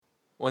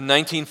Well, in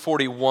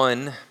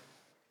 1941,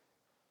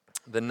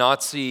 the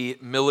Nazi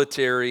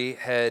military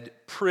had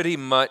pretty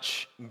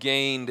much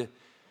gained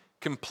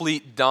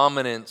complete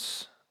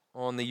dominance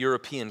on the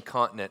European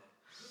continent.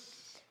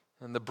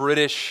 And the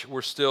British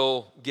were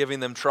still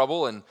giving them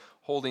trouble and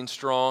holding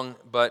strong,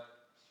 but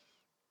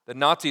the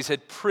Nazis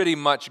had pretty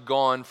much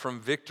gone from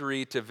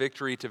victory to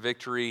victory to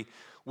victory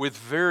with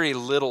very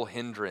little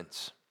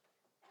hindrance.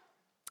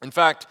 In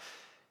fact,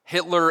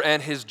 Hitler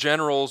and his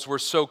generals were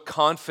so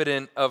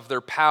confident of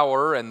their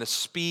power and the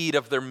speed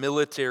of their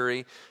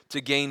military to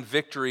gain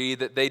victory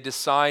that they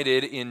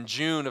decided in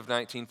June of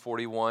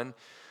 1941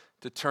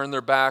 to turn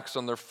their backs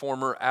on their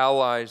former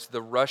allies,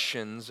 the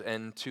Russians,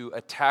 and to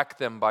attack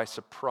them by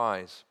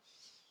surprise.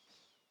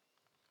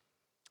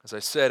 As I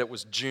said, it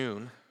was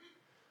June,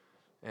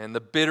 and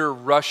the bitter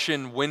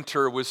Russian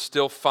winter was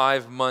still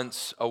 5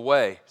 months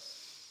away.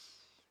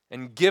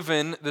 And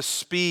given the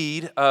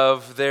speed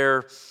of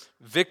their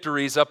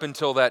victories up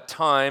until that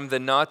time, the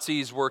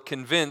Nazis were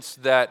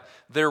convinced that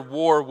their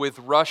war with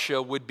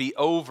Russia would be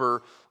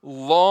over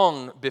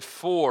long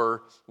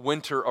before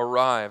winter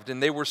arrived.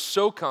 And they were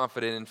so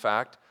confident, in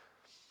fact,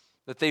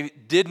 that they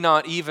did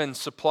not even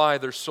supply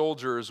their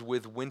soldiers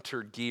with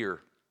winter gear.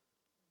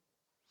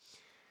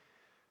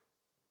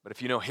 But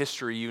if you know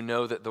history, you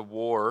know that the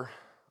war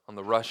on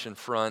the Russian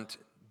front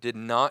did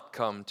not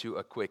come to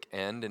a quick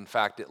end. In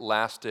fact, it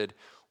lasted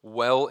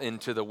well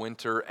into the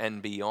winter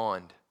and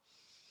beyond.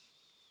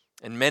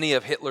 And many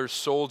of Hitler's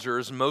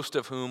soldiers, most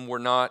of whom were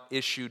not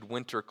issued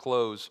winter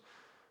clothes,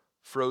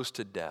 froze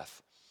to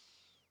death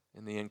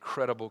in the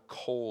incredible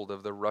cold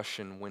of the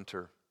Russian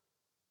winter.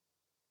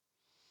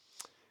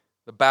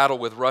 The battle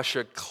with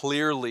Russia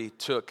clearly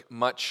took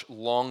much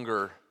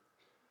longer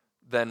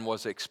than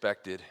was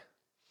expected,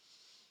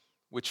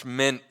 which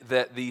meant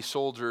that the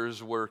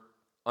soldiers were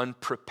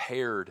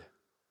unprepared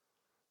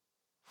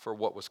for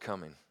what was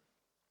coming.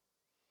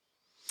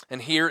 And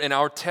here in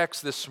our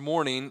text this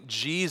morning,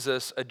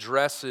 Jesus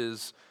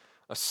addresses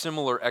a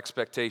similar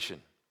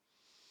expectation.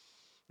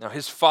 Now,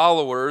 his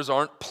followers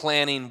aren't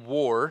planning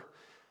war,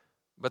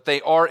 but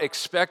they are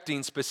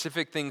expecting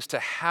specific things to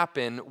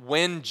happen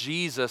when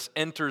Jesus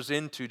enters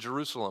into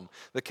Jerusalem,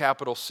 the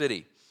capital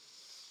city.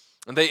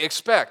 And they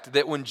expect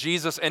that when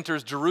Jesus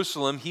enters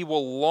Jerusalem, he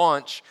will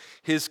launch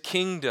his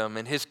kingdom,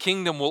 and his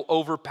kingdom will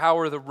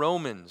overpower the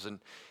Romans, and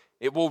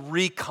it will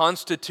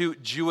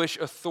reconstitute Jewish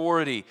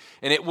authority,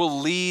 and it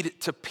will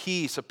lead to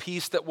peace, a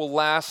peace that will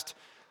last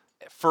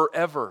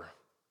forever.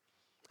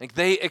 Like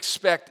they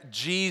expect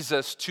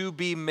Jesus to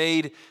be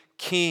made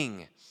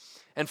king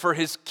and for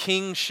his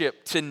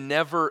kingship to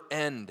never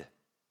end.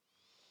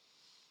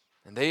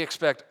 And they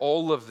expect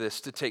all of this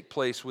to take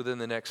place within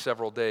the next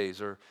several days,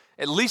 or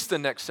at least the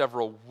next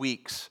several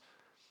weeks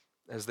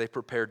as they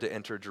prepare to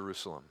enter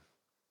Jerusalem.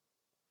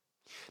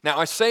 Now,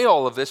 I say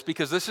all of this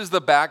because this is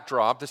the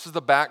backdrop, this is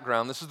the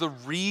background, this is the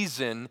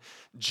reason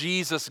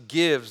Jesus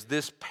gives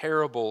this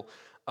parable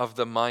of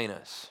the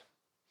minas.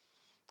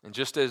 And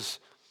just as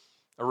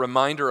a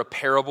reminder, a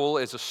parable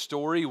is a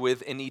story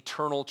with an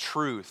eternal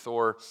truth,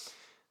 or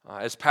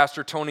as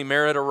Pastor Tony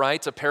Merida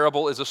writes, a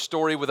parable is a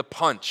story with a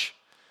punch.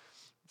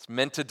 It's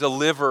meant to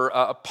deliver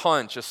a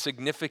punch, a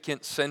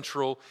significant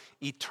central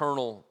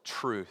eternal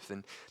truth.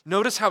 And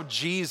notice how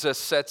Jesus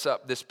sets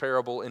up this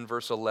parable in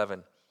verse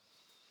 11.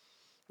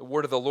 The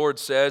word of the Lord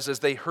says, as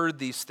they heard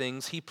these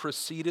things, he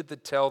proceeded to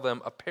tell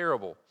them a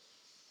parable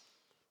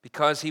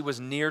because he was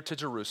near to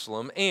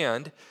Jerusalem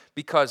and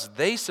because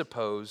they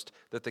supposed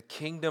that the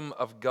kingdom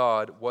of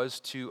God was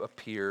to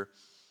appear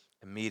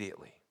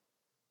immediately.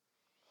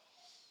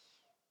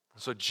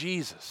 So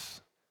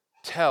Jesus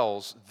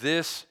tells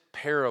this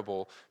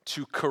parable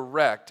to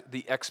correct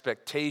the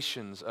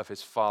expectations of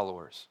his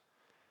followers.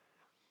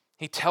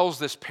 He tells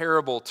this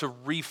parable to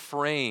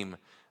reframe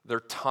their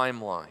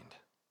timeline.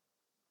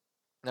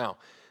 Now,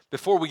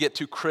 before we get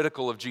too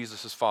critical of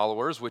Jesus'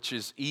 followers, which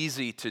is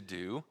easy to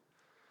do,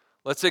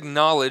 let's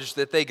acknowledge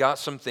that they got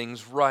some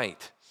things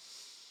right.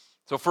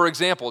 So, for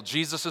example,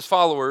 Jesus'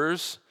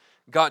 followers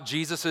got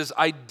Jesus'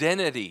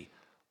 identity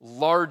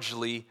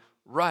largely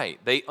right.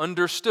 They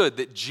understood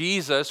that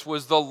Jesus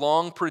was the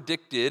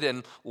long-predicted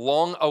and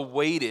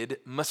long-awaited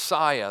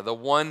Messiah, the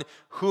one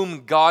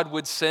whom God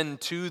would send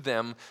to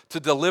them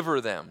to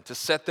deliver them, to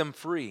set them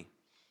free.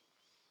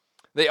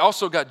 They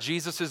also got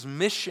Jesus'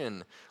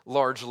 mission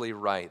largely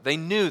right. They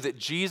knew that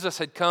Jesus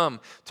had come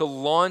to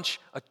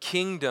launch a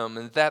kingdom,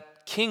 and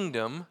that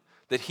kingdom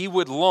that he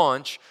would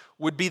launch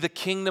would be the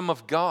kingdom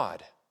of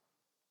God.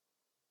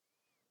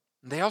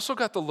 They also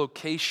got the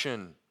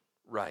location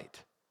right.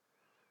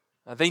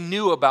 They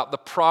knew about the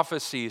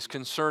prophecies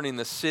concerning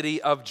the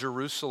city of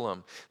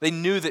Jerusalem. They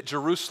knew that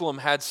Jerusalem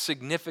had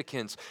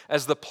significance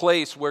as the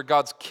place where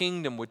God's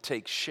kingdom would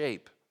take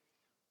shape.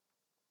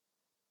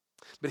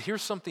 But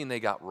here's something they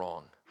got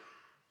wrong.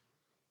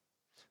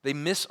 They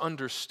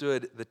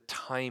misunderstood the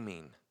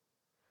timing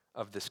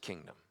of this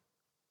kingdom.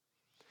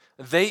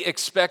 They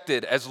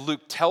expected, as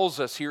Luke tells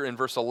us here in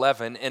verse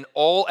 11, an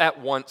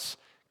all-at-once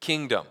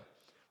kingdom,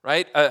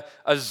 right?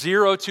 A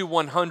 0 to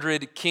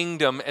 100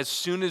 kingdom as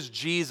soon as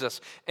Jesus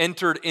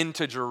entered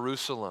into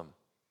Jerusalem.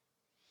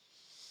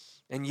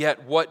 And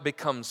yet what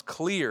becomes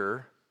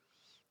clear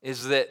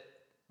is that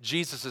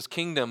Jesus'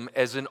 kingdom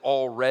is an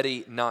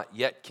already not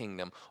yet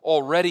kingdom.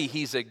 Already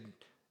he's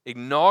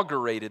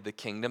inaugurated the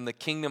kingdom. The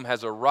kingdom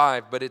has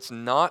arrived, but it's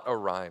not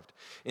arrived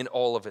in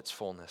all of its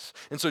fullness.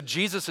 And so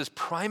Jesus'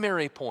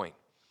 primary point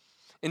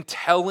in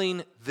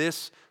telling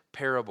this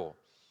parable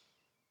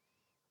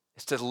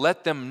is to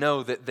let them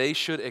know that they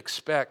should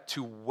expect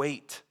to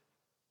wait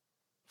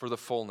for the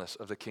fullness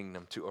of the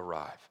kingdom to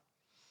arrive,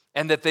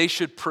 and that they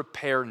should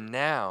prepare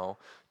now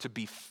to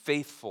be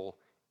faithful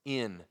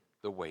in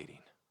the waiting.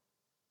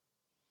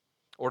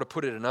 Or to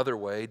put it another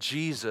way,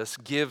 Jesus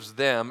gives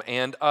them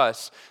and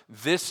us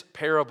this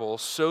parable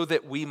so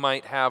that we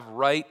might have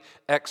right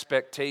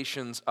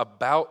expectations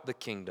about the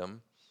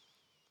kingdom,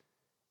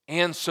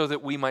 and so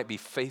that we might be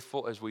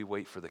faithful as we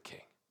wait for the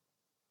King.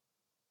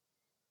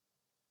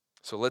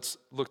 So let's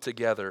look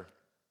together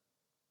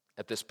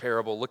at this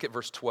parable. Look at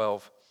verse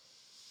 12.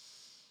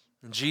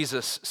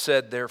 Jesus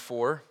said,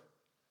 therefore,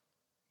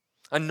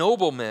 a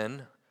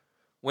nobleman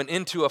went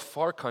into a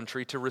far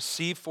country to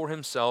receive for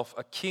himself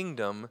a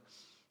kingdom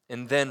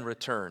and then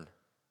return.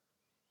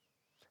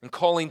 And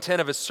calling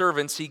 10 of his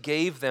servants, he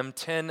gave them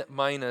 10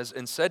 minas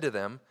and said to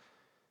them,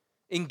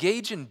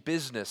 engage in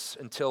business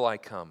until I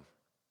come.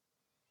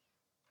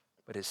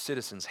 But his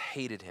citizens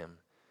hated him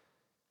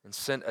and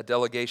sent a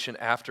delegation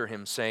after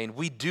him, saying,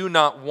 we do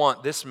not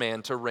want this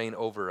man to reign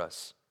over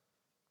us.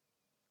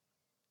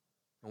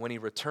 And when he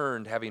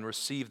returned, having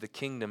received the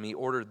kingdom, he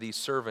ordered these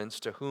servants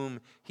to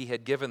whom he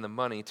had given the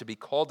money to be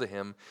called to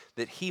him,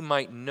 that he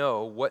might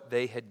know what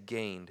they had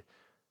gained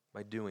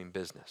by doing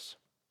business.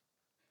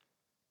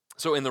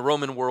 So in the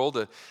Roman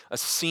world, a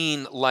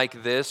scene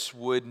like this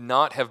would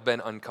not have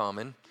been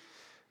uncommon.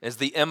 As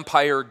the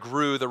empire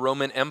grew, the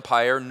Roman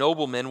Empire,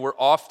 noblemen were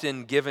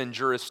often given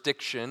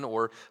jurisdiction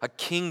or a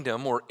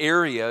kingdom or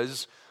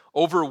areas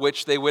over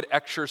which they would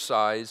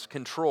exercise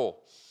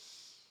control.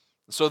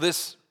 So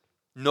this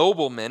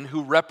nobleman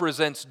who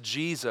represents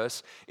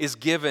Jesus is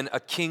given a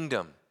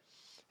kingdom,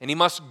 and he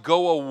must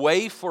go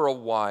away for a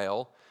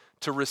while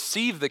to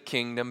receive the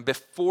kingdom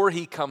before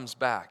he comes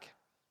back.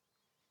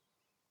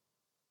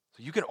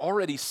 So you can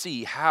already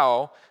see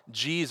how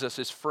Jesus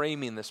is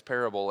framing this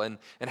parable and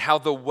how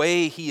the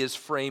way he is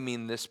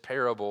framing this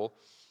parable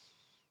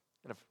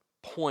kind of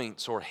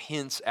points or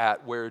hints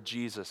at where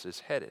Jesus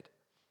is headed.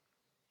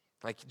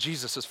 Like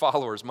Jesus'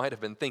 followers might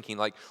have been thinking,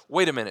 like,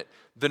 wait a minute,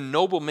 the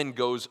nobleman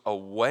goes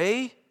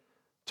away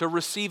to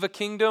receive a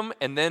kingdom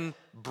and then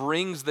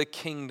brings the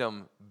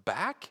kingdom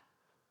back?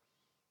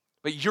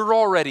 But you're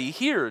already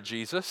here,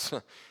 Jesus.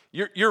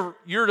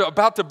 You're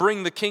about to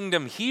bring the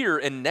kingdom here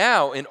and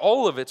now in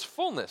all of its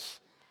fullness.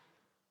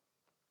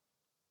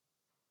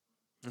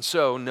 And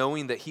so,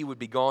 knowing that he would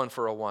be gone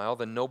for a while,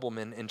 the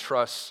nobleman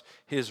entrusts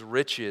his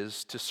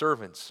riches to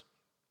servants.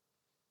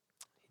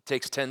 He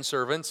takes 10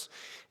 servants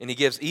and he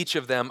gives each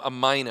of them a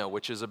mina,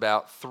 which is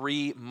about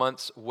 3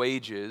 months'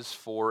 wages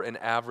for an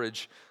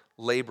average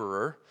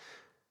laborer.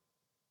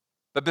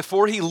 But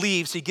before he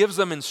leaves, he gives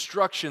them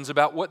instructions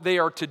about what they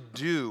are to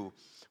do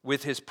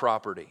with his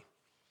property.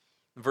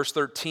 In verse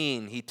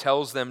 13, he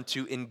tells them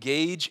to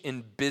engage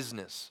in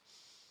business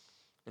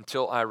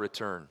until I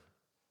return.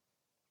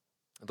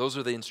 Those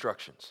are the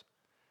instructions.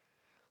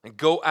 And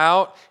go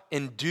out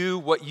and do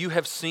what you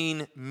have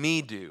seen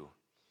me do,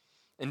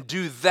 and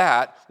do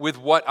that with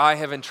what I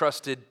have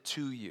entrusted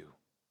to you.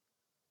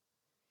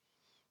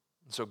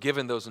 And so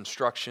given those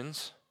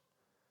instructions,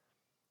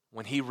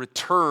 when he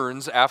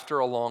returns after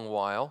a long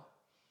while,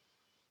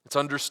 it's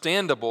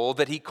understandable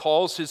that he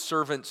calls his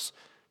servants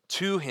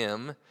to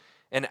him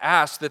and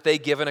asks that they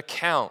give an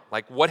account.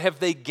 Like, what have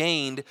they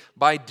gained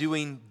by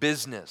doing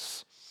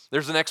business?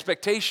 There's an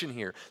expectation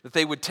here that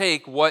they would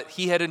take what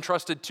he had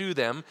entrusted to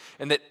them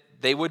and that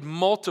they would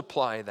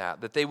multiply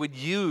that they would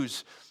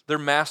use their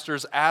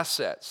master's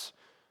assets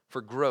for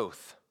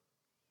growth.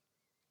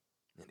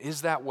 And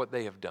is that what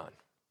they have done?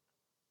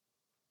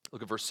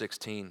 Look at verse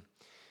 16.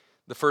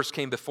 The first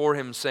came before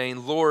him,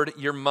 saying, Lord,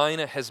 your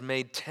mina has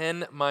made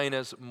 10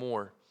 minas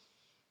more.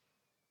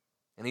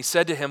 And he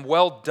said to him,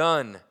 well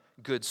done,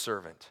 good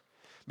servant.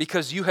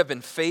 Because you have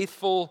been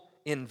faithful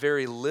in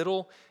very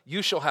little,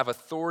 you shall have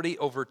authority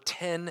over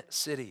 10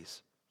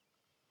 cities.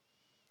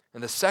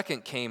 And the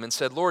second came and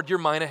said, Lord, your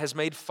mina has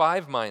made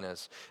 5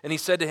 minas. And he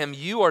said to him,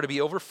 you are to be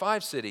over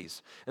 5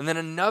 cities. And then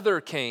another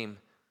came,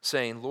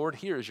 saying, Lord,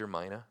 here is your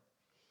mina,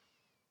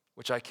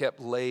 which I kept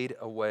laid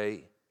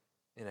away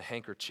in a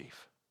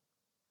handkerchief.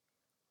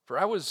 For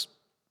I was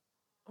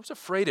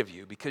afraid of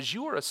you, because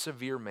you are a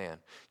severe man.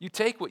 You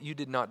take what you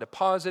did not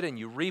deposit, and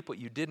you reap what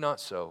you did not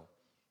sow.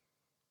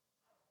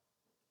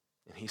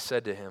 And he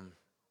said to him,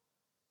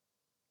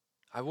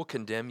 I will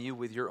condemn you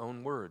with your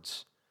own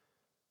words,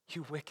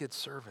 you wicked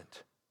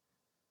servant.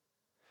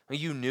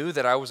 You knew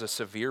that I was a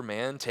severe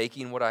man,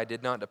 taking what I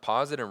did not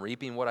deposit and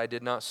reaping what I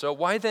did not sow.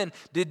 Why then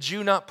did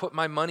you not put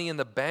my money in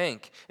the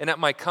bank, and at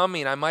my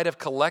coming I might have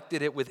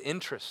collected it with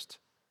interest?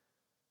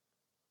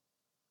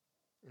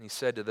 And he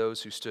said to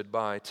those who stood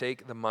by,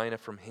 "Take the mina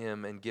from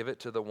him and give it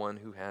to the one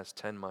who has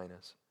 10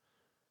 minas."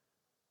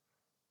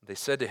 They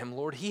said to him,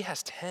 "Lord, he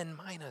has 10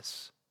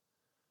 minas."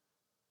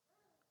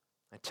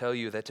 "I tell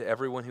you that to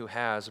everyone who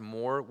has,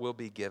 more will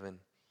be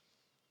given.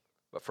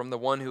 But from the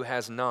one who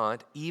has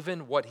not,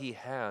 even what he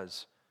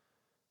has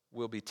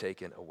will be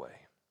taken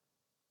away."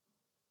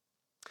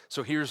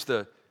 So here's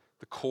the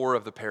core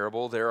of the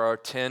parable. There are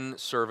 10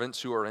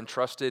 servants who are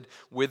entrusted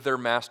with their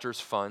master's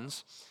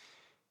funds.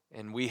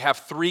 And we have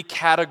 3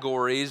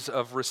 categories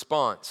of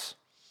response.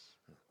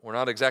 We're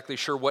not exactly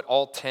sure what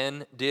all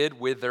 10 did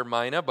with their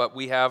mina, but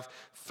we have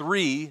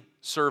 3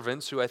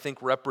 servants who I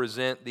think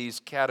represent these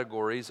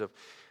categories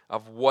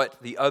of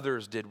what the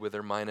others did with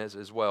their minas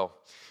as well.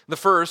 The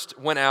first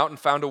went out and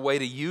found a way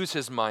to use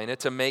his mina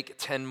to make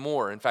 10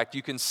 more. In fact,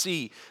 you can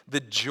see the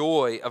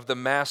joy of the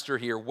master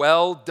here.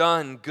 "Well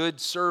done,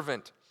 good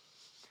servant."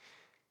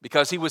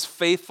 Because he was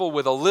faithful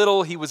with a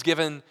little, he was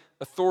given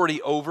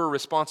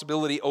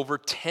responsibility over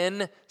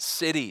 10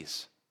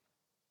 cities.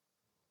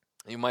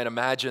 You might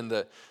imagine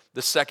the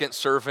second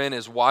servant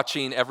is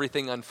watching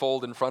everything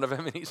unfold in front of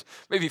him, and he's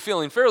maybe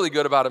feeling fairly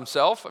good about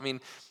himself. I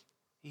mean,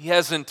 he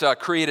hasn't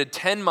created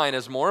 10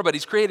 minas more, but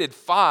he's created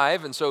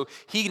 5, and so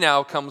he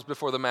now comes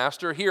before the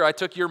master. "Here, I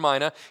took your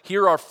mina.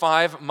 Here are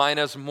 5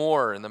 minas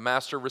more." And the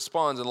master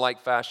responds in like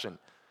fashion.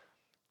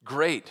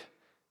 "Great.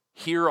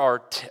 Here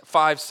are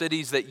 5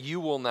 cities that you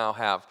will now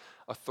have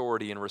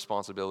authority and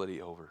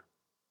responsibility over."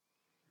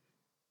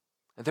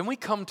 And then we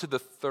come to the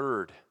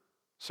third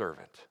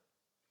servant.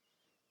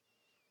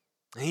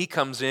 He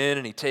comes in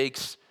and he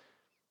takes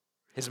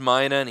his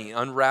mina and he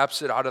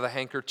unwraps it out of the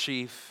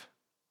handkerchief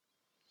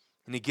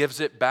and he gives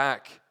it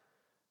back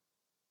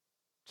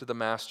to the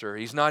master.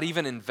 He's not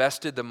even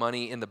invested the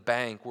money in the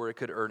bank where it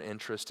could earn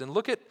interest. And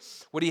look at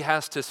what he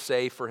has to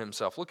say for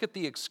himself. Look at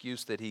the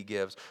excuse that he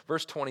gives.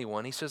 Verse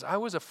 21, he says, "I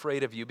was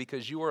afraid of you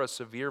because you are a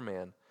severe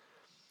man.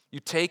 You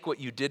take what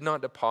you did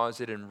not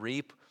deposit and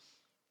reap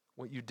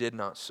what you did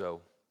not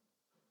sow."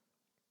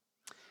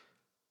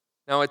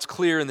 Now, it's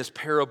clear in this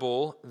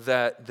parable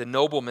that the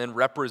nobleman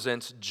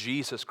represents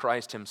Jesus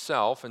Christ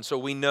himself, and so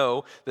we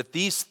know that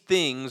these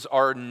things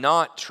are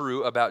not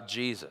true about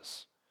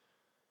Jesus.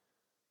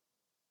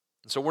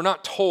 And so we're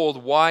not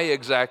told why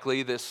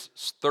exactly this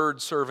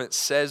third servant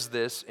says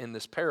this in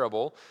this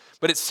parable,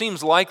 but it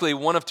seems likely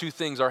one of 2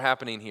 things are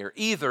happening here.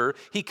 Either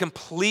he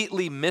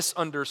completely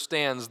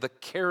misunderstands the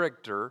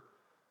character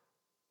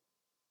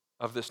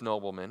of this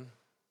nobleman,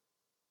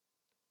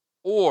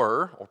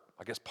 or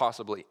I guess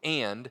possibly,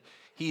 and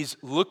he's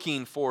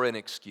looking for an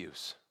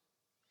excuse.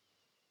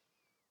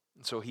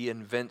 And so he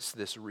invents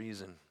this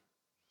reason.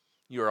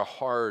 You're a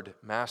hard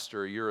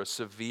master. You're a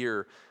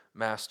severe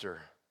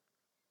master.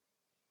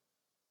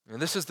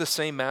 And this is the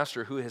same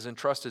master who has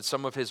entrusted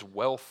some of his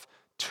wealth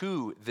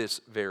to this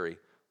very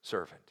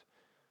servant.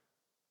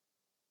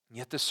 And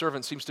yet this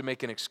servant seems to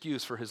make an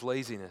excuse for his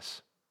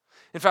laziness.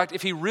 In fact,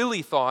 if he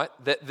really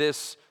thought that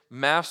this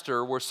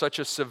master were such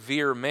a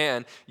severe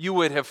man, you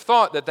would have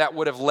thought that that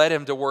would have led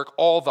him to work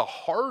all the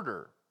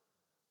harder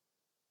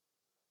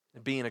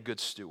at being a good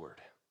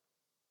steward.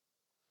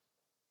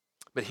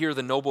 But here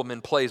the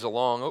nobleman plays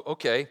along.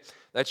 Okay,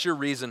 that's your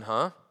reason,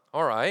 huh?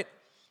 All right,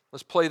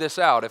 let's play this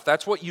out. If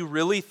that's what you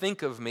really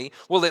think of me,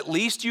 well, at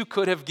least you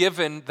could have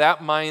given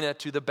that mina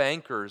to the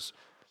bankers,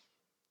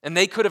 and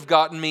they could have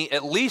gotten me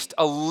at least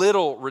a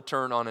little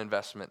return on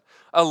investment,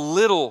 a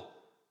little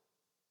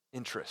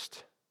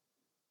interest.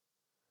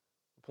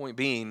 Point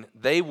being,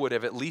 they would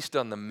have at least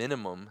done the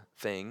minimum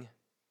thing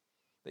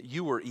that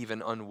you were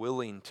even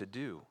unwilling to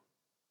do.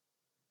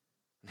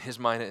 His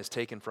mina is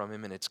taken from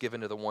him and it's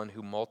given to the one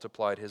who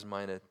multiplied his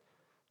mina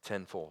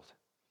tenfold.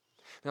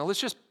 Now let's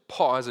just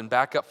pause and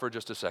back up for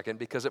just a second,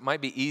 because it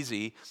might be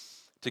easy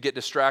to get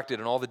distracted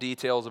in all the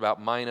details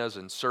about minas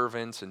and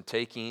servants and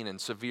taking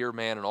and severe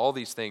man and all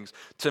these things,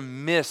 to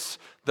miss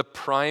the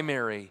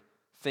primary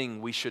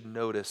thing we should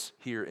notice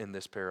here in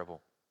this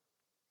parable.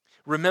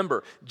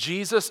 Remember,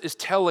 Jesus is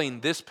telling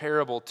this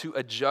parable to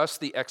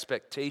adjust the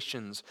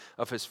expectations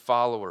of his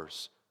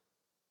followers,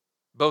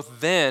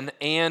 both then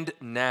and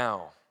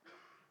now.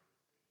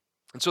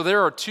 And so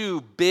there are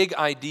 2 big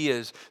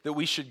ideas that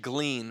we should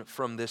glean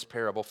from this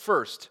parable.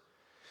 First,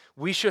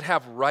 we should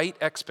have right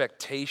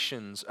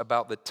expectations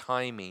about the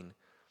timing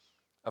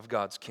of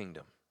God's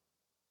kingdom.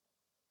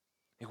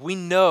 We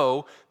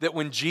know that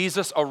when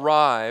Jesus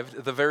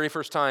arrived the very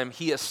first time,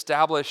 he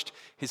established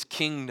his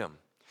kingdom.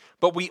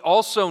 But we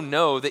also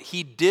know that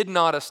he did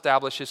not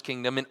establish his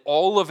kingdom in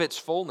all of its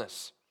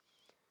fullness.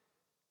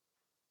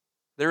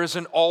 There is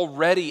an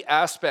already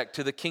aspect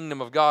to the kingdom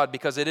of God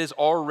because it is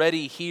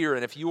already here.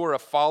 And if you are a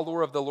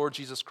follower of the Lord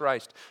Jesus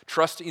Christ,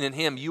 trusting in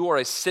him, you are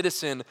a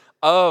citizen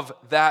of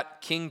that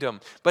kingdom.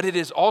 But it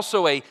is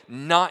also a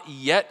not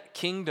yet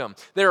kingdom.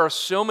 There are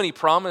so many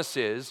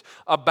promises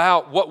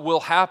about what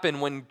will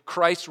happen when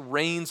Christ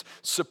reigns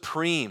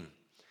supreme.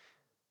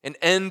 An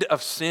end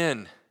of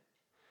sin.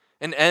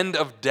 An end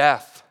of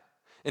death,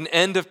 an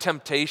end of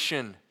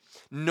temptation,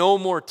 no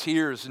more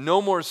tears, no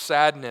more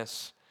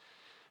sadness,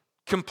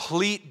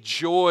 complete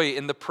joy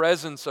in the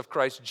presence of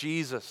Christ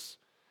Jesus,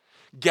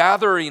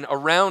 gathering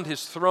around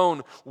his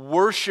throne,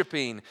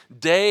 worshiping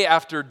day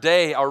after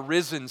day our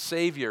risen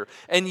Savior.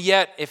 And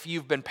yet, if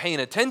you've been paying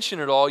attention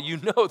at all, you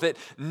know that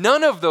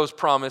none of those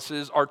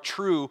promises are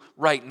true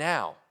right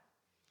now.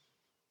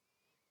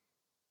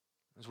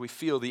 As we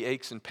feel the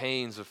aches and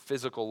pains of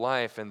physical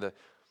life and the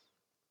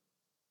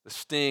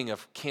sting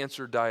of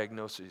cancer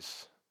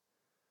diagnoses,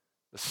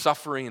 the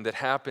suffering that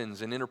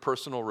happens in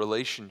interpersonal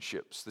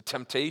relationships, the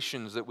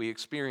temptations that we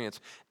experience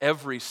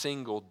every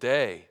single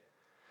day,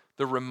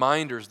 the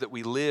reminders that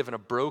we live in a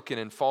broken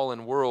and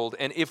fallen world.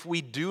 And if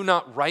we do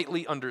not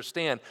rightly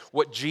understand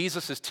what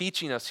Jesus is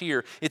teaching us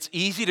here, it's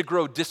easy to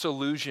grow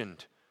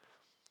disillusioned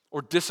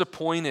or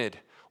disappointed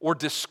or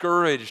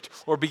discouraged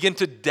or begin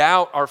to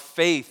doubt our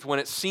faith when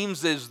it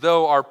seems as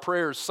though our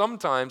prayers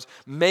sometimes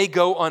may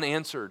go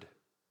unanswered.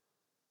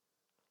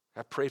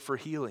 I prayed for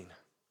healing.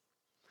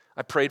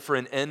 I prayed for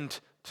an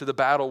end to the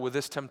battle with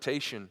this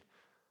temptation.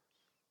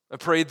 I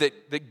prayed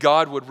that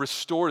God would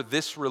restore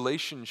this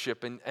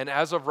relationship. And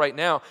as of right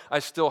now, I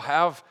still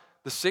have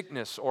the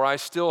sickness, or I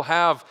still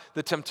have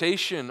the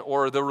temptation,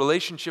 or the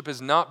relationship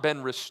has not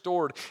been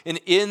restored. And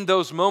in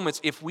those moments,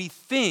 if we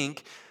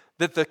think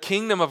that the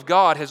kingdom of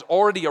God has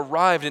already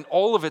arrived in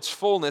all of its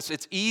fullness,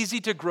 it's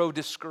easy to grow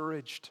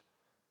discouraged.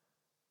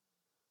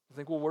 I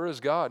think, well, where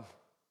is God?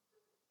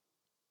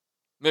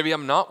 Maybe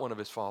I'm not one of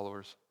his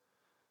followers.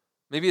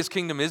 Maybe his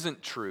kingdom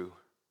isn't true.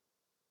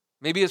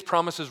 Maybe his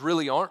promises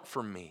really aren't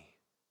for me.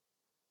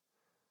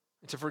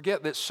 And to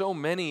forget that so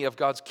many of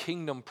God's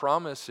kingdom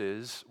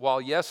promises, while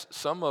yes,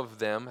 some of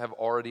them have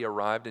already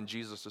arrived in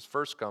Jesus'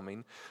 first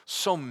coming,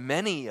 so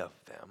many of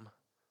them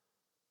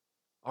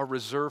are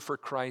reserved for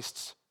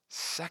Christ's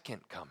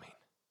second coming.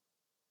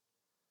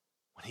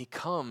 When he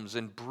comes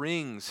and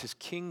brings his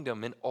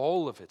kingdom in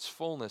all of its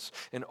fullness,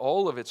 in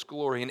all of its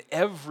glory, and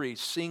every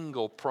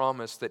single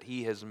promise that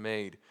he has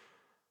made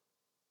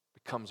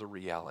becomes a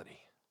reality.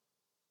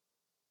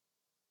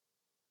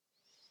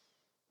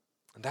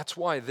 And that's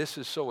why this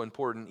is so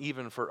important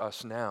even for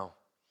us now.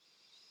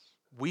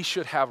 We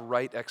should have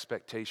right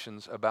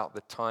expectations about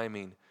the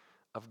timing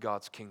of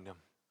God's kingdom.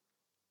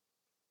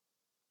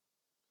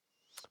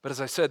 But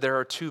as I said, there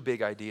are two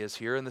big ideas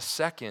here, and the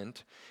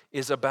second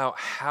is about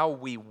how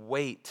we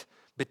wait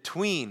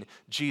between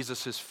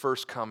Jesus'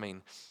 first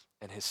coming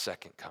and his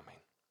second coming.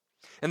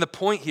 And the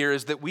point here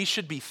is that we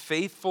should be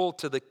faithful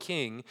to the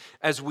King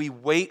as we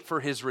wait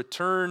for his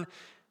return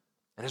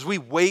and as we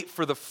wait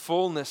for the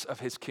fullness of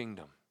his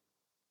kingdom.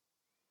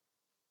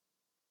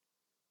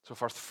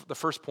 So if the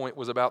first point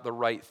was about the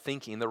right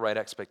thinking, the right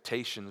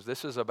expectations,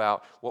 this is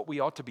about what we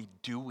ought to be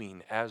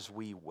doing as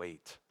we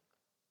wait.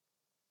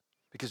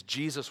 Because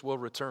Jesus will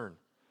return.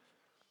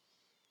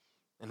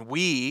 And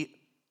we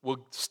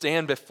will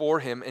stand before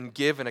him and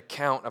give an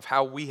account of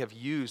how we have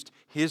used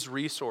his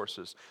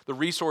resources, the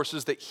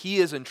resources that he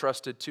has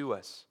entrusted to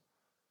us.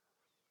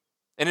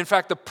 And in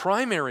fact, the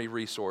primary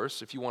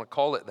resource, if you want to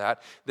call it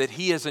that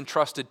he has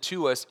entrusted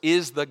to us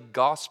is the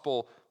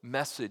gospel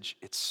message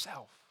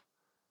itself.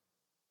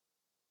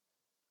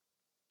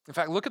 In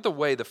fact, look at the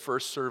way the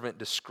first servant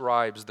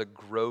describes the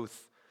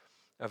growth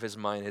of his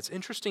mind. It's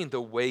interesting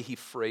the way he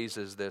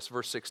phrases this.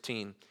 Verse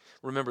 16.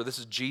 Remember, this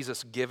is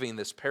Jesus giving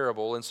this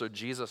parable, and so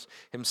Jesus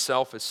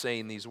himself is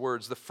saying these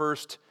words. The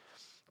first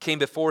came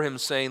before him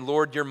saying,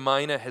 Lord, your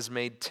mina has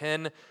made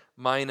 10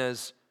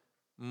 minas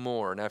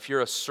more. Now, if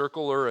you're a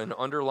circler and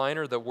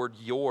underliner, the word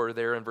your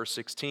there in verse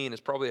 16 is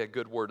probably a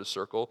good word to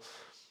circle.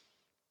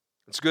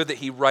 It's good that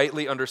he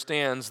rightly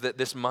understands that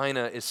this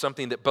mina is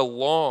something that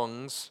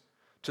belongs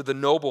to the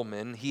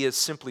nobleman. He is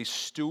simply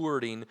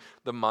stewarding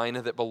the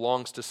mina that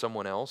belongs to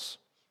someone else.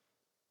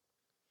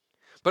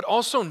 But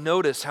also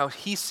notice how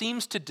he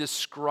seems to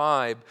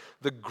describe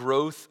the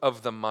growth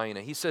of the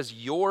mina. He says,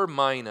 your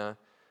mina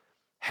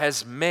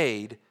has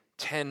made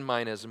 10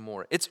 minas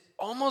more. It's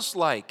almost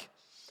like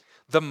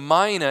the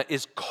mina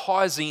is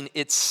causing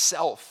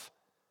itself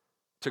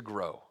to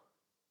grow.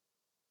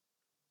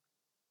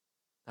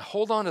 Now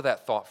hold on to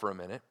that thought for a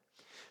minute,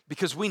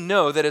 because we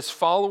know that as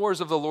followers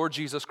of the Lord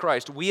Jesus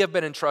Christ, we have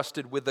been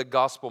entrusted with the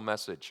gospel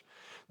message,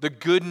 the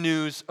good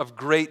news of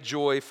great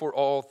joy for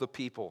all the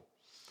people.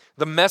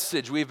 The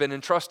message we've been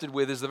entrusted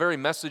with is the very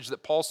message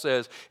that Paul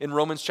says in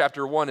Romans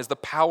chapter 1 is the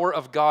power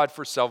of God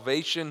for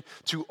salvation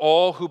to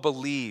all who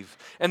believe.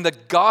 And the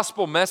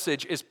gospel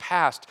message is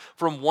passed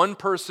from one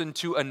person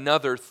to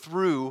another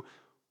through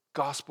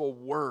gospel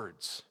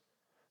words,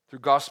 through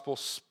gospel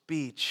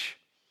speech.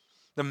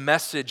 The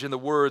message and the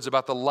words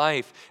about the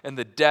life and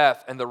the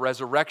death and the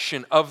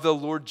resurrection of the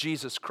Lord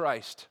Jesus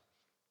Christ.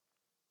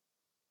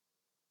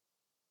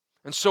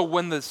 And so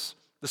when the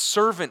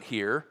servant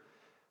here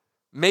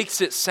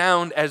makes it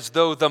sound as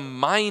though the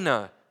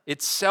mina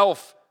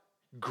itself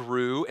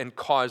grew and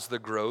caused the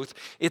growth,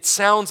 it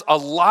sounds a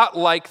lot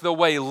like the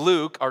way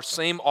Luke, our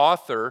same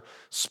author,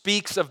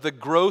 speaks of the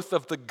growth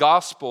of the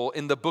gospel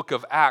in the book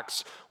of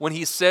Acts when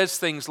he says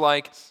things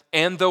like,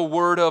 and the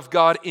word of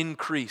God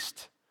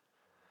increased,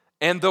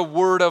 and the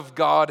word of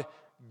God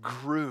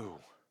grew.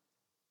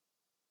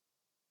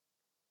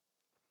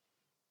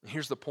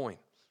 Here's the point.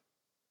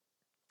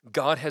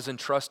 God has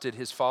entrusted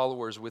his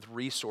followers with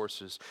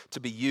resources to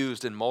be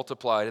used and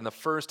multiplied. And the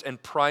first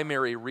and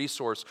primary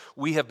resource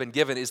we have been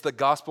given is the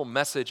gospel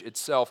message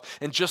itself.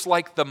 And just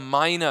like the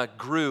mina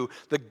grew,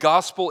 the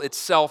gospel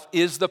itself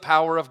is the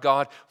power of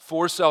God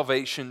for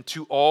salvation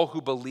to all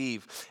who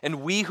believe.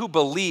 And we who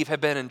believe have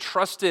been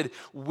entrusted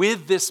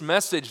with this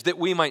message that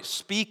we might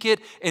speak it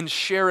and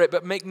share it.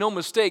 But make no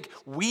mistake,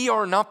 we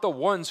are not the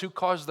ones who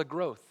cause the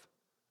growth.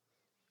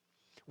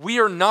 We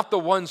are not the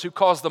ones who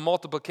cause the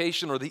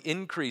multiplication or the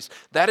increase.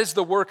 That is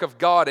the work of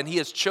God, and he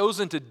has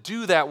chosen to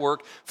do that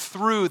work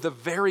through the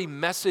very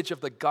message of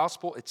the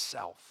gospel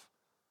itself.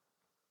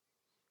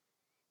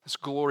 This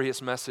glorious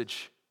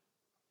message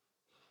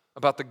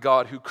about the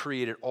God who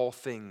created all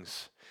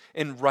things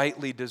and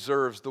rightly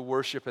deserves the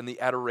worship and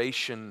the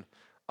adoration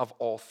of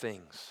all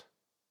things.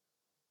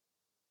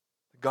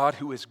 The God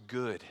who is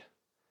good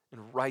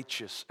and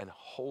righteous and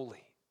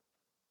holy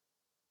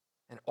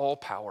and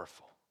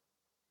all-powerful.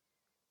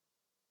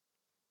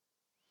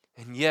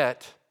 And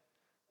yet,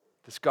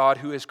 this God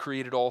who has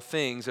created all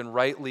things and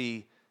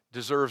rightly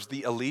deserves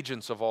the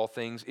allegiance of all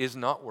things is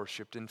not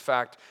worshiped. In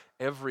fact,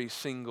 every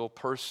single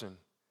person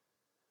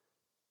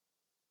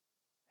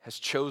has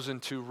chosen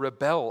to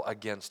rebel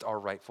against our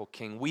rightful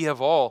King. We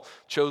have all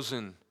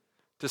chosen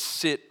to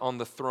sit on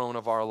the throne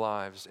of our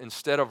lives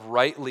instead of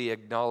rightly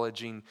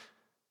acknowledging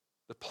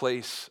the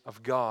place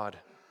of God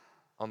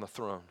on the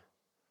throne.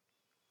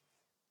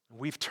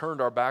 We've turned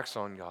our backs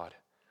on God.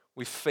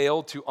 We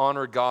failed to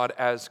honor God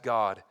as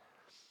God.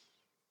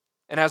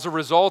 And as a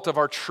result of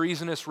our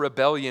treasonous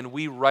rebellion,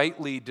 we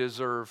rightly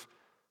deserve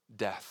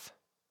death.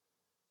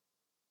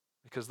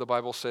 Because the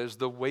Bible says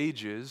the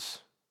wages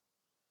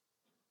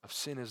of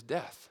sin is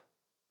death.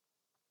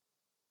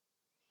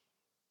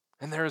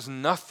 And there is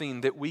nothing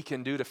that we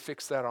can do to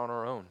fix that on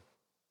our own.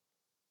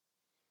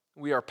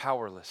 We are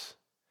powerless.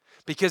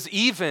 Because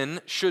even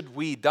should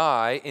we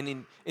die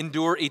and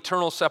endure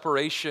eternal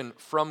separation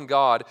from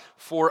God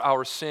for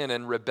our sin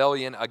and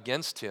rebellion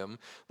against him,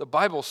 the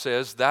Bible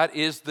says that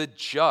is the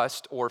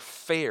just or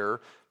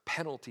fair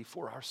penalty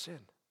for our sin.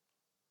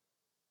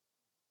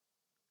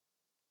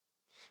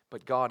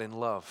 But God in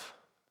love,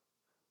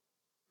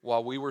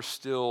 while we were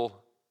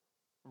still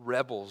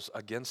rebels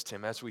against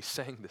him, as we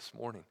sang this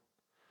morning,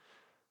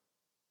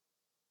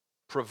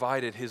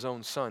 provided his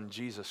own Son,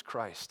 Jesus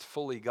Christ,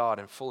 fully God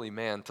and fully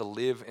man, to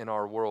live in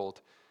our world,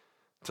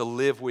 to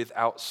live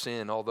without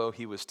sin, although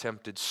he was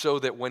tempted, so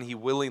that when he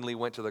willingly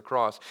went to the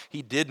cross,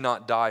 he did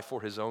not die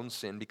for his own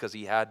sin because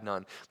he had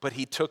none, but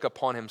he took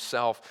upon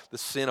himself the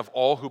sin of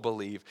all who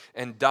believe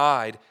and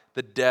died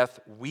the death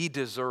we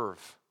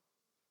deserve.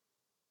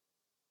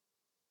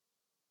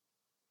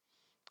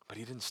 But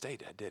he didn't stay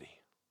dead, did he?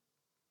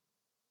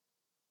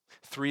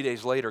 3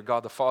 days later,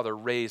 God the Father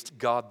raised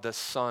God the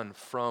Son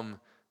from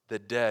the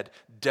dead,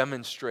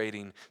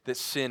 demonstrating that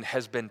sin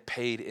has been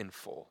paid in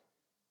full,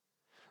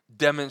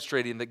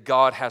 demonstrating that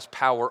God has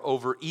power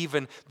over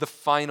even the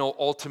final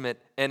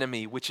ultimate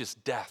enemy, which is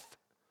death.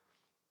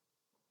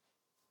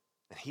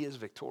 And he is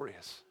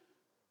victorious,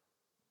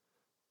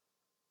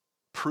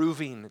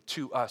 proving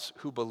to us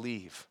who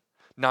believe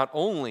not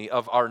only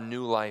of our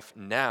new life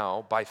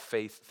now by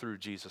faith through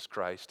Jesus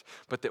Christ,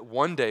 but that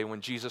one day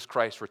when Jesus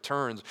Christ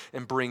returns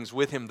and brings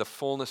with him the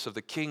fullness of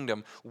the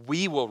kingdom,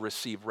 we will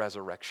receive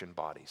resurrection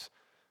bodies,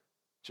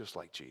 just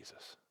like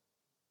Jesus.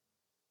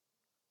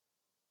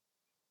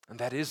 And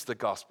that is the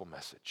gospel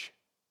message.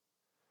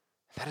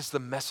 That is the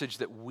message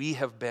that we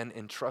have been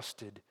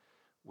entrusted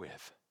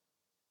with.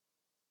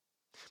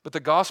 But the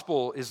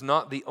gospel is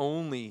not the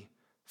only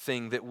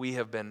thing that we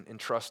have been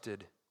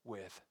entrusted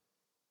with.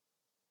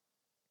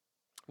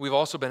 We've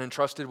also been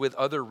entrusted with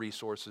other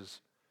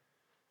resources.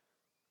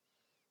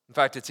 In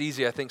fact, it's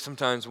easy, I think,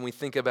 sometimes when we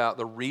think about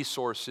the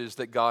resources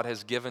that God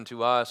has given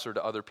to us or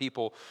to other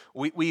people,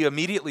 we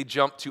immediately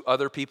jump to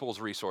other people's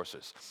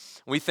resources.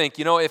 We think,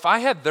 if I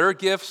had their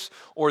gifts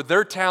or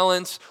their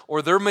talents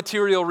or their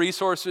material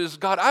resources,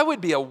 God, I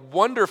would be a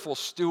wonderful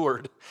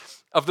steward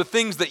of the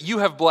things that you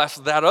have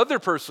blessed that other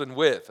person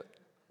with.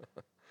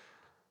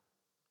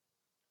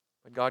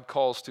 But God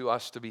calls to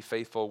us to be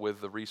faithful with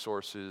the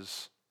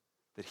resources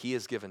that he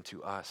has given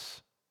to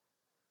us.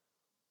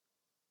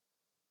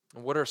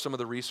 And what are some of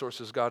the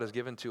resources God has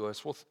given to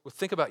us? Well,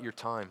 think about your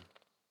time.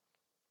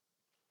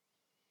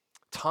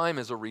 Time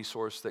is a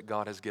resource that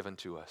God has given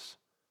to us.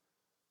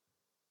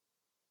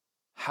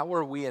 How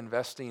are we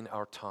investing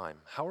our time?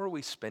 How are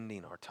we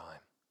spending our time?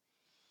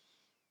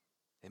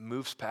 It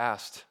moves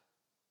past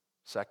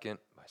second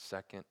by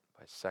second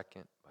by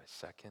second by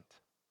second.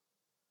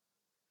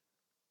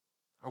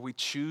 Are we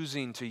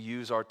choosing to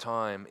use our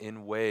time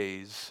in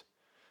ways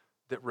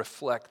that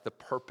reflect the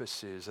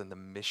purposes and the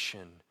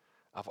mission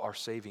of our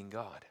saving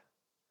God?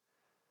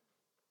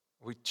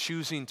 Are we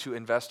choosing to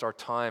invest our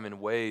time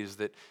in ways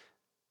that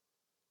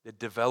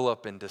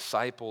develop and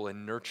disciple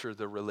and nurture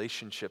the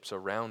relationships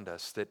around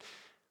us, that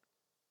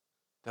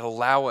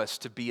allow us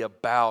to be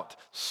about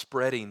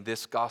spreading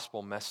this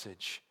gospel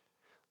message,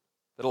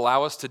 that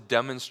allow us to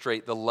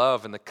demonstrate the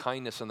love and the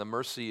kindness and the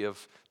mercy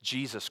of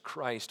Jesus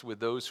Christ with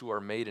those who are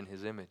made in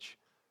his image?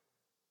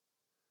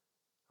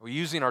 Are we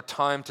using our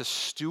time to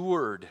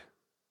steward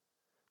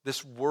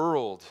this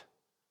world,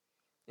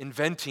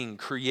 inventing,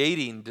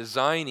 creating,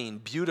 designing,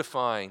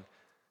 beautifying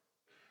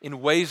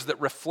in ways that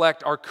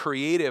reflect our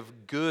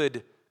creative,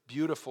 good,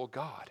 beautiful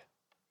God?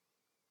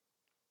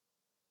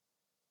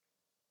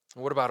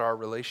 And what about our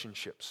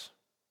relationships?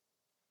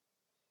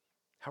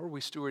 How are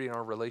we stewarding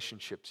our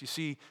relationships? You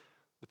see,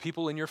 the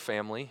people in your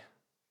family,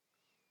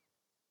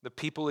 the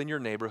people in your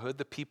neighborhood,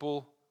 the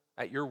people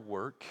at your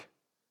work,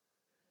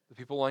 the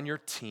people on your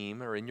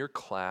team or in your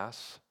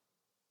class,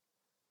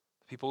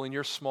 the people in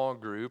your small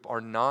group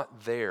are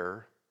not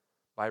there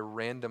by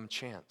random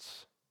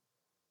chance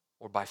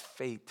or by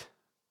fate.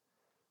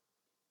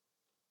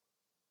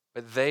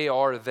 But they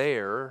are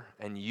there,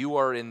 and you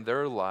are in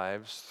their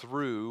lives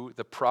through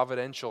the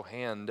providential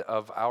hand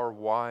of our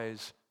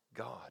wise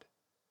God,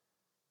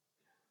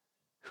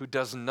 who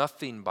does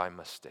nothing by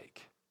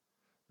mistake,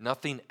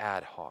 nothing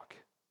ad hoc.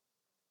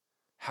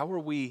 How are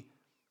we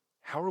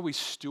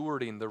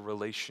stewarding the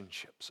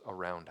relationships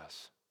around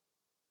us?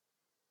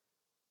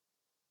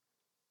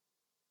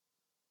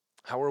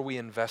 How are we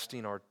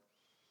investing our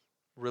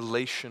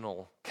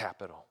relational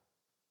capital?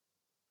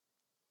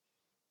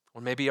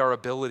 Or maybe our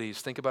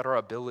abilities. Think about our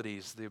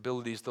abilities, the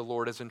abilities the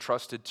Lord has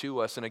entrusted to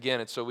us. And again,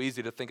 it's so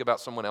easy to think about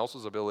someone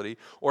else's ability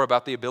or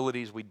about the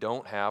abilities we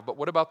don't have. But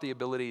what about the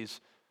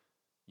abilities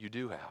you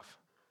do have?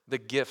 The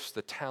gifts,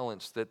 the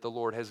talents that the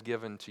Lord has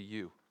given to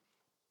you.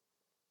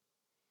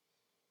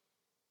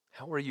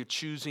 How are you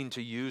choosing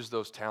to use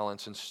those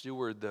talents and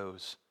steward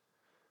those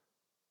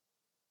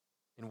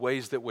in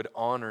ways that would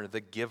honor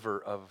the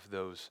giver of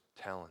those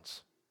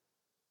talents?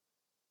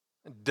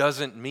 It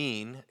doesn't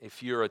mean,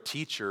 if you're a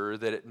teacher,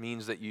 that it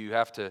means that you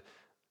have to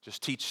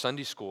just teach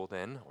Sunday school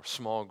then, or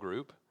small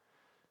group.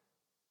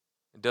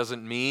 It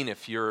doesn't mean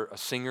if you're a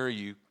singer,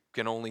 you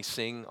can only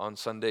sing on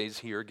Sundays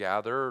here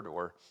gathered,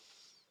 or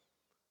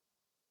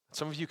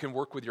some of you can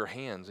work with your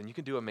hands and you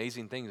can do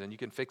amazing things and you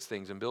can fix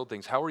things and build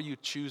things. How are you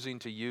choosing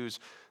to use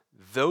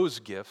those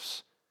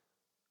gifts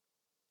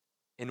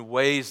in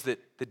ways that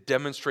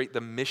demonstrate the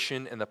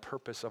mission and the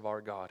purpose of our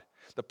God,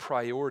 the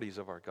priorities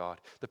of our God,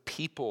 the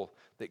people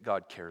that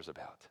God cares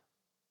about?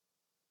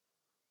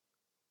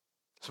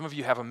 Some of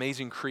you have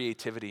amazing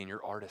creativity and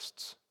you're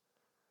artists.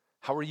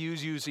 How are you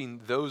using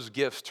those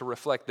gifts to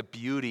reflect the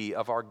beauty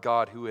of our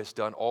God who has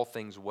done all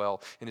things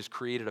well and has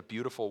created a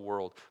beautiful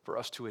world for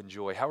us to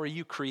enjoy? How are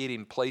you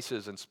creating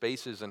places and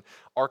spaces and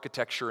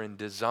architecture and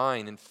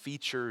design and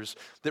features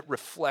that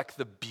reflect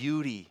the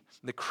beauty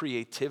and the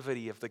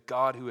creativity of the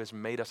God who has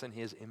made us in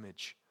his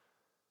image?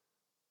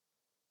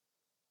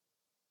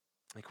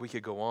 Like, we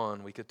could go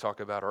on. We could talk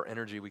about our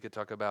energy. We could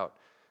talk about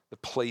the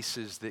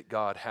places that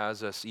God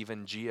has us,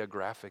 even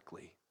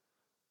geographically.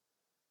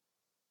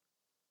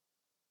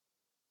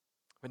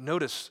 But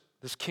notice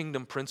this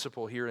kingdom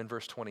principle here in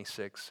verse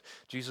 26.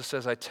 Jesus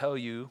says, I tell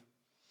you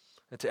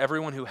that to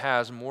everyone who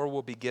has, more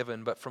will be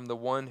given, but from the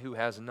one who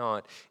has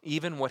not,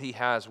 even what he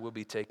has will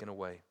be taken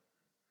away.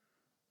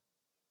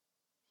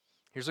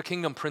 Here's a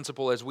kingdom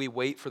principle as we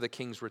wait for the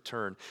king's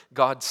return.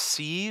 God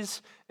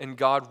sees and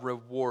God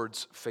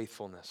rewards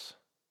faithfulness.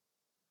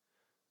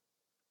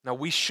 Now,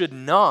 we should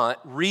not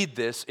read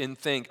this and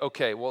think,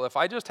 okay, well, if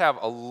I just have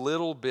a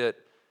little bit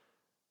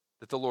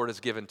that the Lord has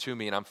given to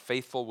me and I'm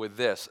faithful with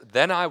this,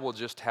 then I will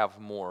just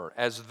have more.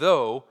 As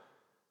though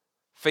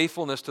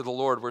faithfulness to the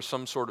Lord were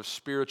some sort of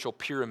spiritual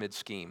pyramid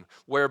scheme,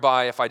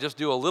 whereby if I just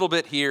do a little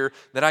bit here,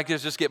 then I can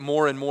just get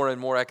more and more and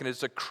more. I can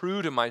just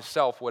accrue to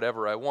myself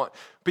whatever I want.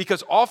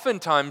 Because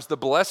oftentimes the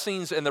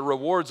blessings and the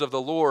rewards of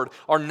the Lord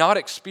are not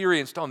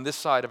experienced on this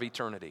side of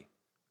eternity.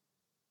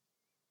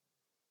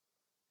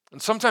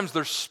 And sometimes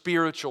they're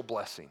spiritual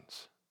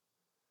blessings.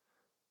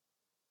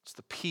 It's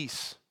the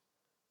peace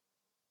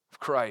of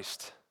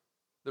Christ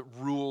that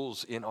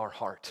rules in our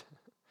heart.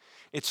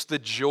 It's the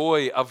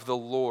joy of the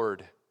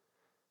Lord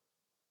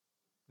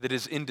that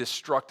is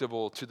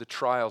indestructible to the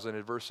trials and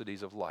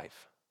adversities of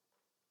life.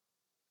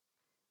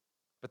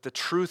 But the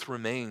truth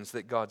remains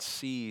that God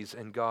sees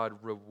and God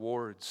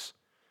rewards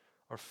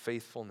our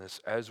faithfulness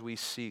as we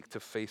seek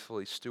to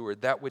faithfully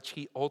steward that which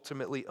he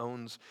ultimately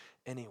owns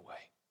anyway.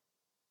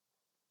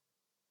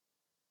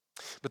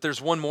 But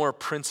there's one more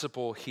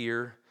principle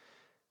here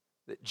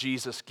that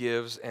Jesus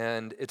gives,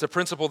 and it's a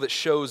principle that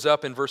shows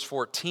up in verse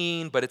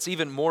 14, but it's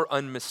even more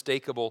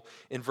unmistakable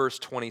in verse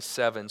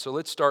 27. So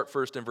let's start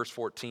first in verse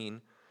 14.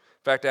 In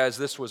fact, as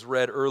this was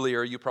read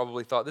earlier, you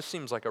probably thought, this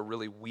seems like a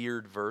really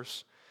weird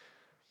verse.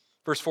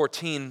 Verse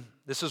 14,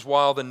 this is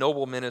while the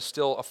nobleman is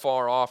still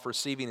afar off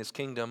receiving his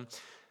kingdom.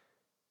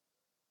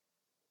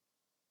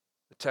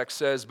 The text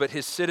says, but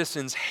his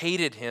citizens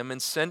hated him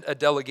and sent a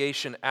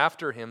delegation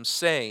after him,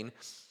 saying,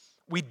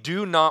 we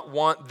do not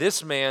want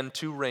this man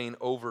to reign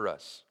over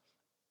us.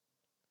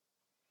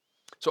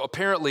 So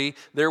apparently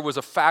there was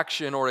a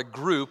faction or a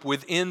group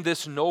within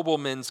this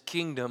nobleman's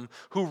kingdom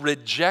who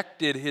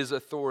rejected his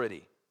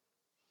authority.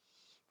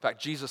 In fact,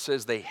 Jesus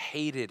says they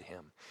hated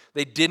him.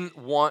 They didn't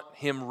want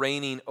him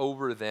reigning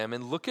over them.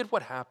 And look at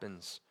what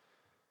happens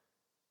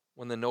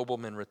when the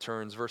nobleman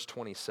returns. Verse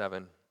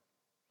 27.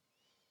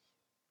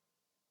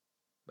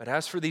 But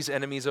as for these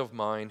enemies of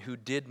mine who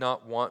did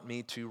not want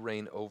me to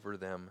reign over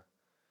them,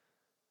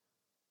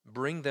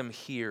 bring them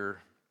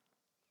here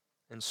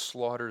and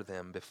slaughter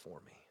them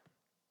before me.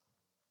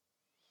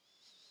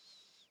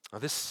 Now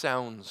this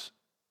sounds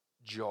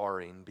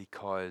jarring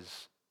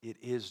because it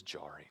is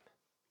jarring.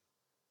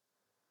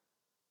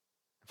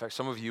 In fact,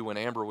 some of you, when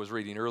Amber was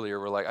reading earlier,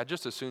 were like, I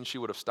just assumed she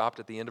would have stopped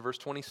at the end of verse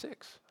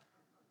 26.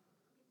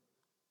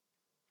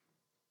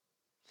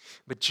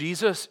 But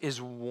Jesus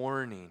is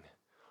warning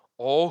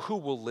all who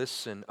will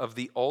listen of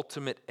the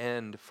ultimate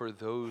end for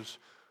those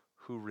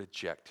who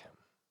reject him.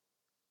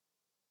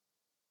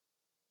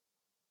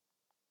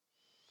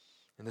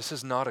 And this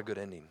is not a good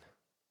ending.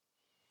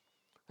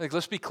 Like,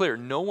 let's be clear,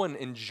 no one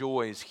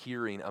enjoys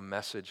hearing a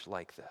message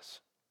like this.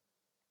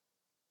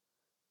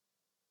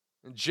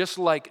 Just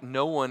like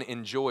no one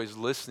enjoys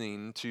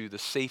listening to the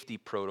safety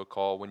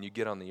protocol when you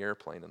get on the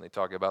airplane and they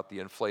talk about the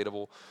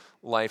inflatable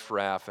life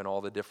raft and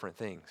all the different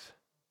things.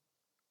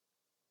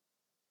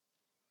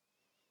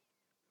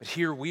 But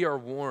here we are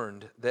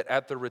warned that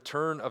at the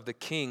return of the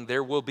King,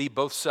 there will be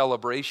both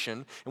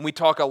celebration, and we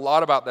talk a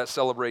lot about that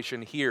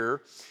celebration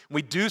here.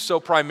 We do so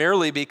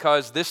primarily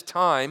because this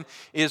time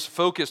is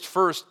focused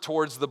first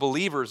towards the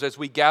believers as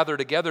we gather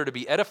together to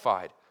be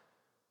edified.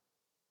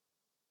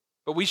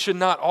 But we should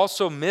not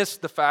also miss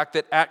the fact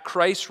that at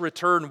Christ's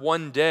return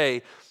one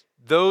day,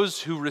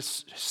 those who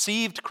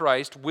received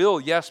Christ will,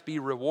 yes, be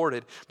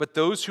rewarded, but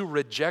those who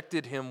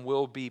rejected him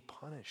will be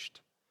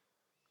punished.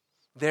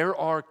 There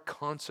are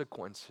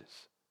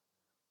consequences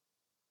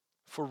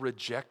for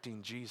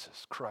rejecting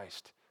Jesus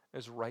Christ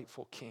as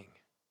rightful King.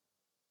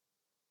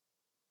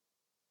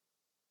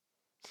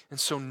 And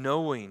so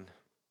knowing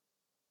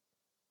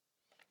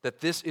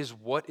that this is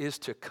what is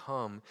to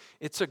come,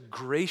 it's a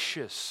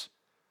gracious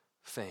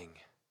thing.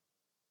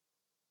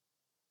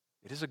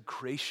 It is a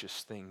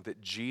gracious thing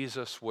that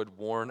Jesus would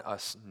warn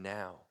us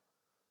now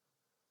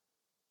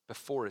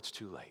before it's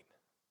too late.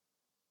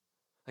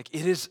 Like,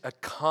 it is a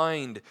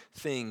kind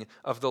thing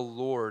of the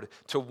Lord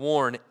to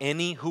warn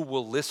any who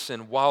will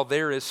listen while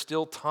there is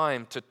still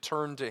time to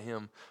turn to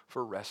him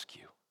for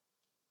rescue.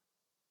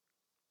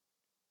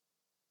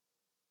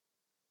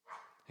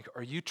 Like,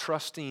 are you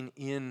trusting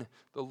in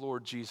the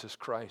Lord Jesus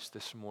Christ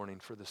this morning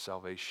for the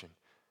salvation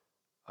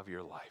of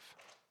your life?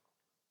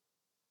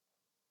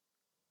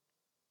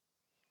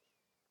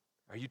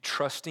 Are you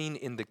trusting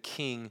in the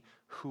King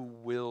who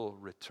will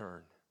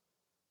return?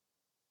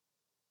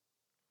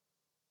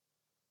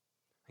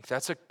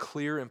 That's a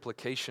clear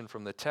implication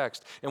from the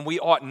text. And we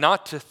ought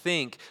not to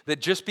think that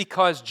just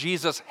because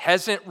Jesus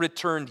hasn't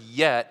returned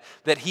yet,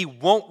 that he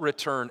won't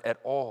return at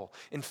all.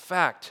 In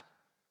fact,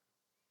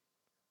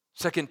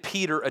 2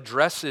 Peter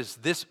addresses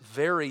this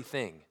very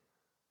thing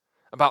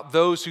about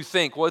those who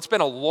think, well, it's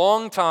been a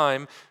long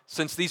time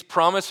since these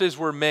promises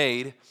were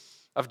made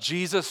of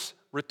Jesus'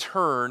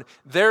 return,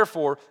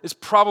 therefore, it's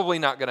probably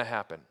not going to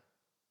happen.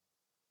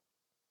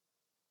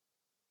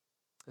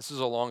 This is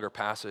a longer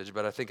passage,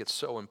 but I think it's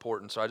so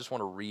important, so I just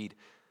want to read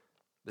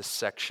this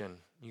section.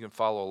 You can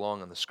follow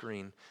along on the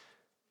screen.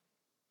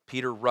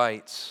 Peter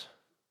writes,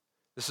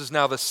 "This is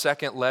now the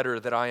second letter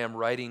that I am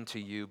writing to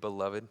you,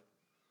 beloved.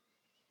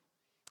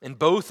 In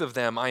both of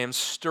them I am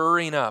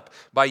stirring up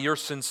by your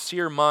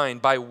sincere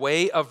mind, by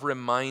way of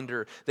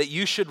reminder, that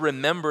you should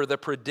remember the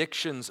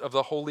predictions of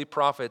the holy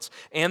prophets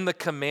and the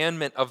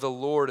commandment of the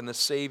Lord and the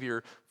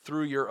Savior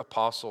through your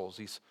apostles."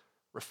 He's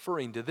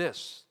referring to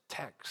this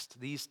text,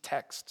 these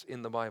texts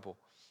in the Bible.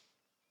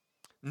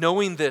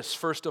 "Knowing this,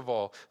 first of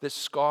all, that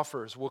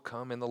scoffers will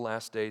come in the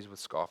last days with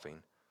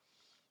scoffing,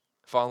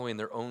 following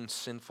their own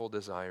sinful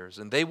desires.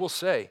 And they will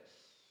say,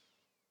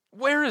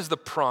 'Where is the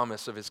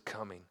promise of his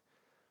coming?'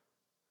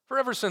 For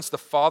ever since the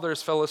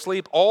fathers fell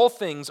asleep, all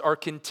things are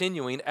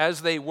continuing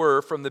as they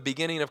were from the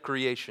beginning of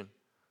creation."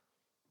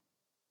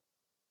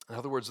 In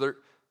other words, they're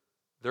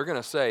going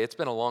to say, it's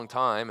been a long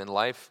time and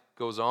life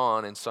goes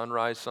on and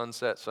sunrise,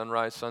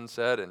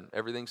 sunset, and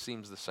everything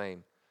seems the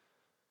same.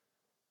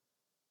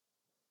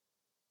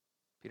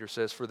 Peter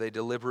says, "For they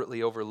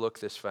deliberately overlook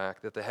this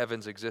fact that the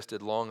heavens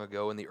existed long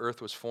ago and the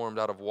earth was formed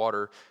out of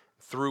water,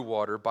 through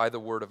water, by the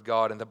word of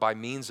God, and that by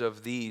means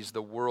of these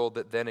the world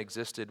that then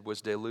existed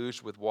was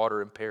deluged with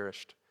water and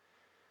perished."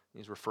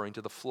 He's referring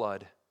to the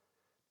flood.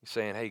 He's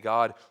saying, hey,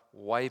 God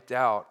wiped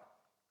out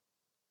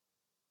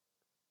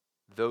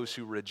those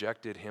who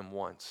rejected him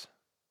once.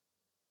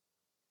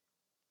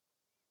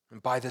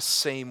 And by the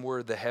same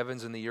word, the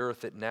heavens and the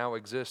earth that now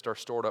exist are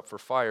stored up for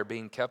fire,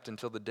 being kept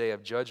until the day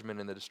of judgment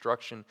and the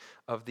destruction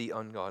of the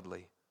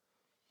ungodly.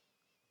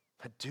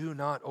 But do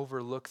not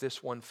overlook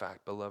this one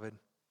fact, beloved.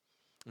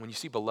 When you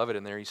see beloved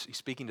in there, he's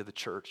speaking to the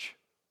church.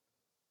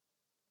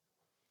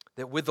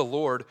 That with the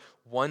Lord,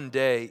 one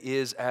day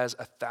is as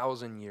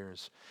 1,000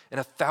 years, and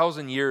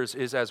 1,000 years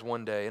is as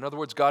one day. In other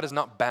words, God is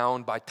not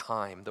bound by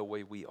time the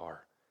way we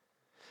are.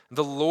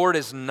 The Lord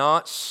is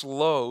not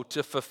slow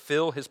to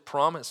fulfill his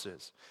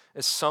promises,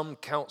 as some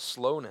count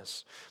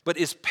slowness, but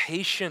is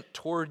patient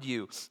toward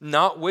you,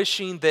 not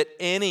wishing that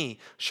any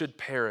should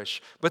perish,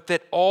 but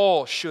that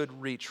all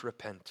should reach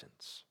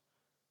repentance.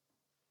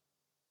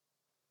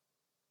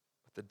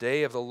 But the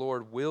day of the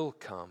Lord will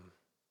come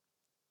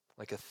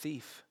like a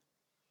thief.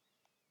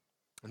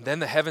 And then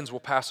the heavens will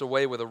pass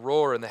away with a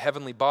roar, and the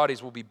heavenly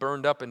bodies will be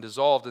burned up and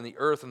dissolved, and the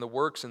earth and the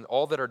works and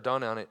all that are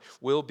done on it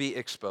will be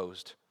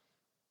exposed.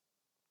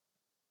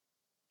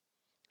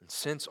 And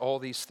since all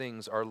these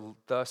things are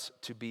thus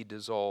to be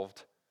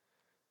dissolved,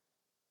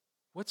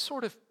 what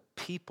sort of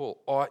people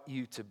ought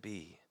you to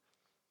be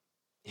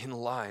in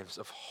lives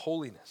of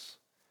holiness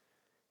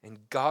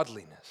and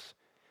godliness,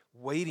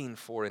 waiting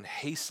for and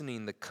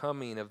hastening the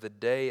coming of the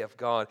day of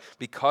God,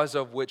 because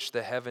of which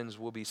the heavens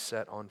will be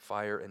set on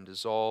fire and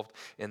dissolved,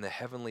 and the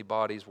heavenly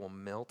bodies will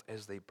melt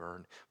as they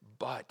burn?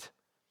 But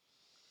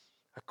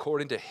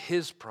according to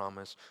his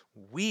promise,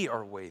 we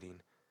are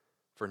waiting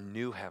for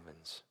new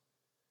heavens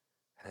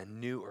and a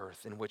new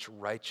earth in which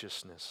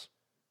righteousness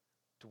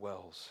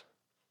dwells.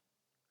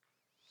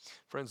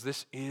 Friends,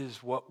 this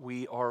is what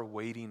we are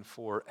waiting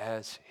for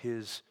as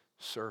his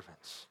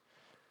servants.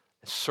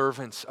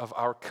 Servants of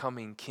our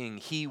coming King.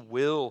 He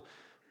will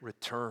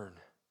return.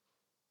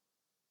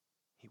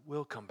 He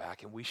will come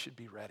back, and we should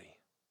be ready.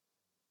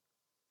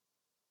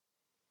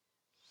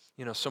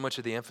 You know, so much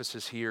of the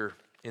emphasis here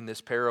in this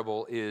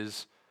parable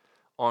is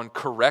on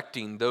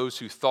correcting those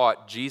who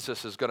thought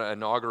Jesus is going to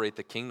inaugurate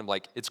the kingdom,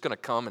 like it's going to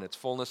come in its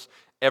fullness,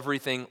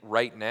 everything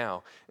right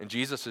now. And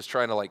Jesus is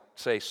trying to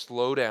say,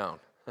 slow down.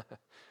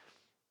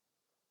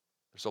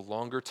 There's a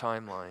longer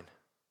timeline.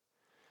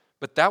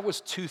 But that was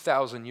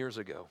 2,000 years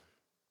ago.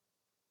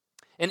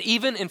 And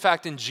even, in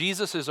fact, in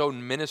Jesus'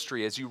 own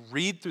ministry, as you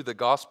read through the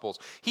Gospels,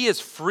 he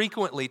is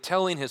frequently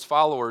telling his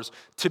followers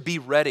to be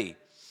ready,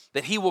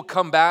 that he will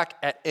come back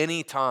at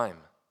any time.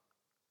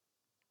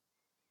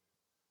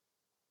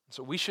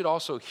 So we should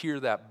also hear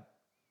that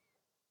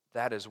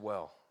as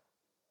well.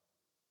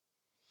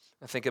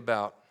 I think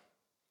about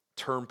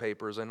term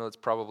papers. I know it's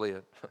probably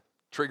a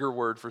trigger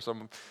word for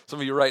some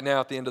of you right now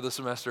at the end of the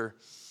semester.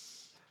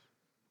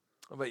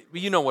 But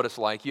you know what it's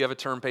like. You have a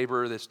term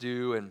paper that's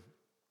due, and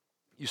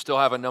you still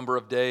have a number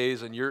of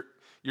days, and you're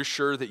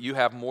sure that you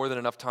have more than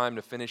enough time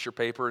to finish your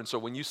paper. And so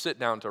when you sit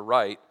down to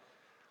write,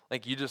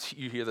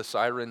 you hear the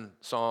siren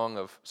song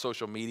of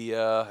social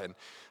media, and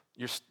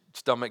your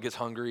stomach gets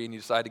hungry, and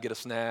you decide to get a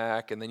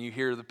snack, and then you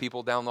hear the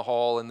people down the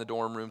hall in the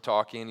dorm room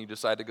talking, and you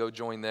decide to go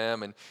join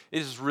them, and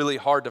it is really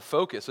hard to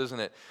focus, isn't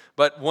it?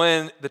 But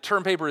when the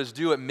term paper is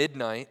due at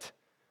midnight,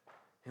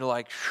 you're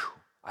like,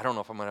 I don't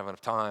know if I'm going to have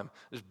enough time.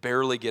 Just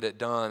barely get it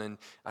done, and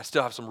I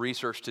still have some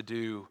research to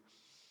do.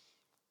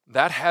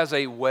 That has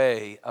a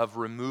way of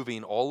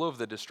removing all of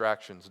the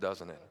distractions,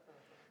 doesn't it?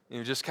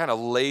 You just kind of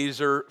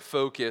laser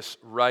focus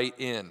right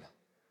in.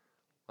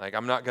 Like,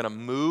 I'm not going to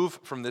move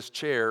from this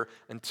chair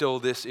until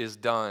this is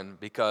done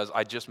because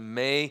I just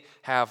may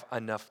have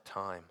enough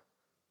time.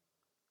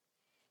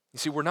 You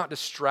see, we're not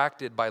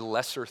distracted by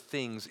lesser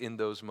things in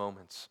those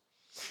moments.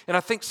 And I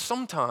think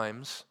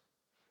sometimes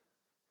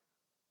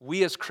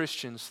we as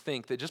Christians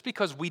think that just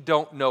because we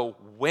don't know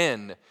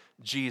when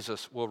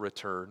Jesus will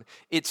return,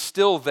 it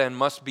still then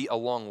must be a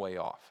long way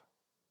off.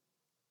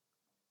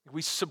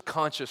 We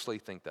subconsciously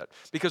think that.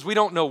 Because we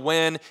don't know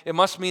when, it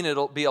must mean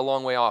it'll be a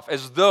long way off,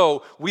 as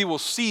though we will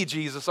see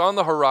Jesus on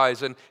the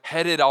horizon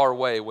headed our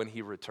way when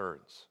he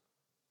returns.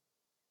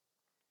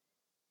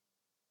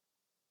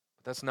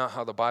 But that's not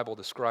how the Bible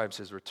describes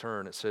his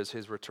return. It says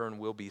his return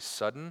will be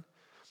sudden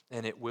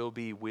and it will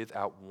be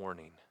without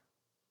warning,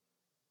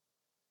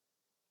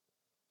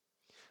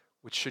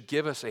 which should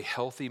give us a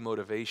healthy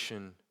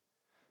motivation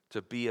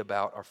to be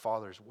about our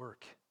Father's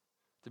work,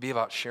 to be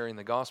about sharing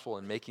the gospel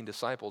and making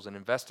disciples and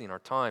investing our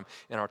time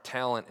and our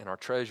talent and our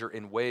treasure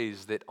in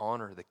ways that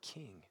honor the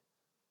King.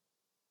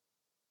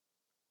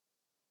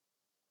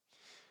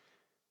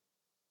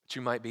 But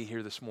you might be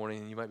here this morning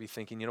and you might be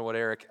thinking, you know what,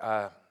 Eric,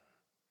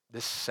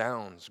 this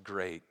sounds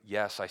great.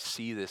 Yes, I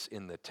see this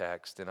in the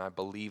text, and I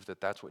believe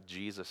that that's what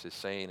Jesus is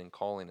saying and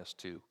calling us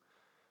to.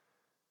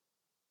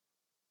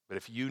 But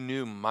if you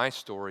knew my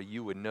story,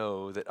 you would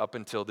know that up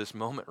until this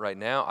moment right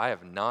now, I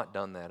have not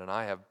done that, and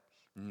I have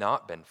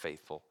not been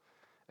faithful,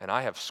 and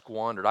I have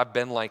squandered. I've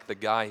been like the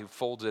guy who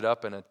folds it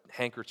up in a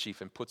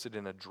handkerchief and puts it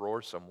in a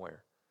drawer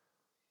somewhere.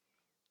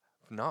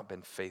 I've not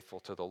been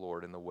faithful to the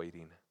Lord in the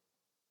waiting.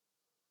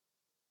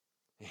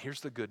 And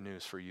here's the good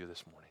news for you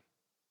this morning.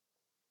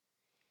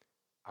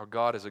 Our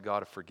God is a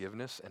God of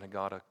forgiveness and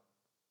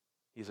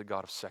He's a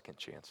God of second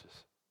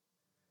chances.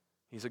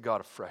 He's a God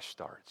of fresh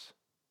starts.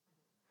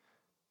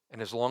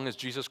 And as long as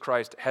Jesus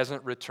Christ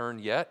hasn't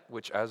returned yet,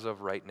 which as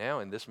of right now,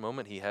 in this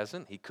moment, he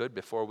hasn't, he could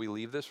before we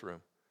leave this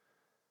room,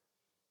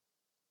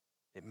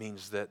 it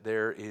means that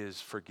there is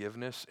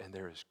forgiveness and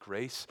there is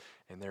grace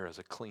and there is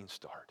a clean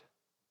start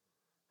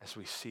as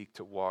we seek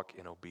to walk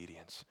in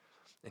obedience.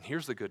 And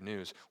here's the good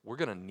news. We're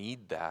going to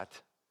need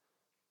that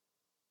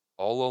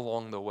all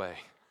along the way.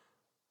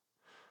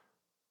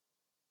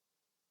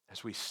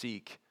 as we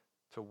seek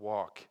to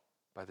walk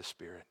by the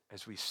Spirit,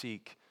 as we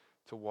seek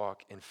to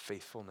walk in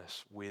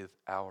faithfulness with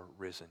our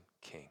risen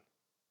King.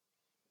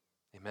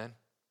 Amen?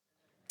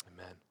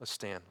 Amen. Let's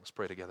stand. Let's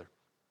pray together.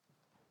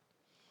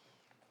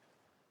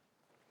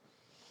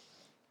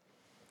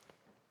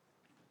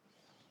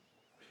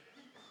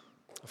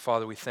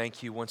 Father, we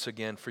thank you once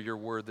again for your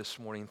word this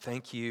morning.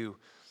 Thank you.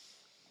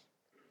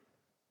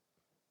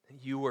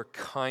 You were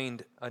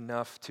kind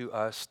enough to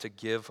us to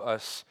give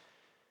us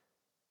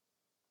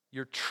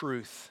your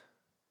truth.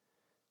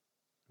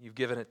 You've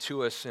given it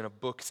to us in a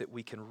book that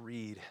we can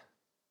read.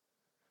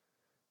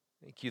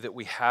 Thank you that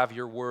we have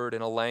your word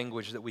in a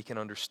language that we can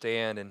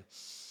understand. And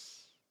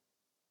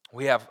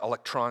we have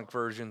electronic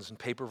versions and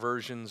paper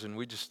versions, and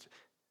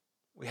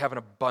we have an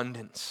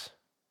abundance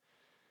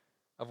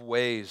of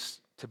ways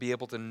to be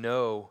able to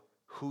know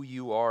who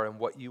you are and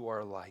what you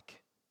are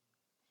like.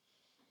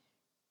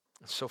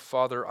 And so,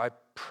 Father, I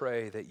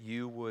pray that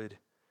you would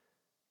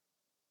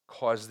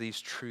cause these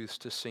truths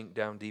to sink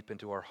down deep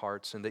into our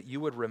hearts, and that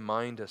you would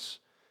remind us,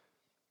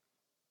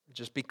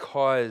 just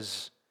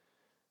because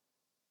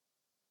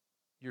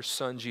your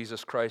Son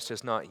Jesus Christ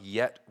has not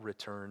yet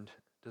returned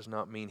does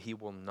not mean he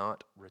will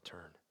not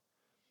return.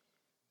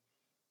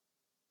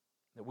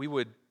 That we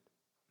would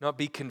not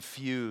be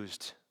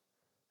confused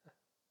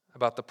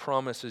about the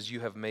promises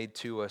you have made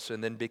to us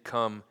and then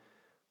become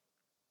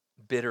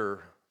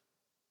bitter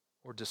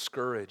or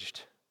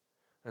discouraged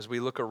as we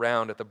look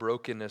around at the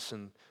brokenness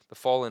and the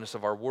fallenness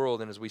of our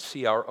world, and as we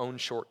see our own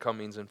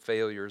shortcomings and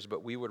failures.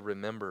 But we would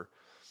remember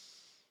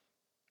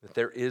that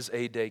there is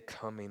a day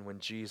coming when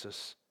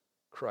Jesus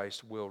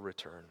Christ will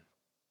return.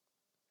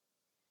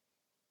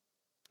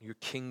 Your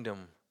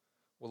kingdom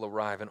will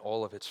arrive in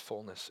all of its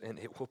fullness, and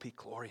it will be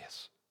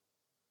glorious,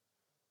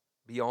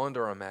 beyond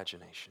our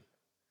imagination.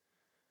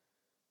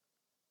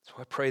 So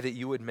I pray that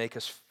you would make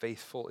us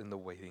faithful in the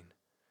waiting,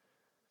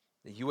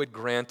 that you would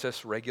grant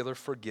us regular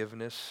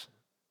forgiveness,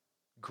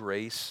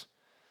 grace,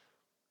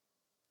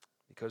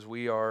 because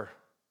we are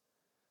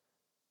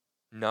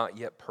not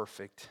yet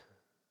perfect.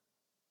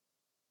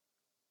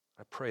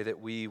 I pray that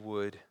we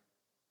would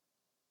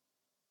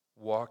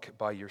walk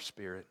by your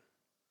Spirit,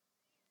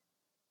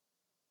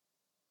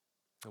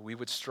 that we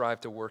would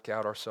strive to work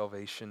out our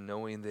salvation,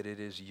 knowing that it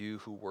is you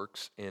who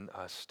works in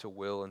us to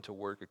will and to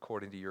work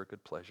according to your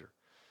good pleasure.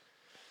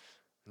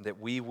 And that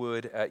we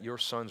would, at your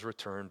Son's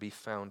return, be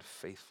found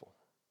faithful.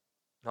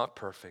 Not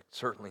perfect,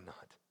 certainly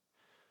not.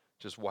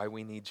 Just why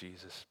we need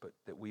Jesus, but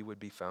that we would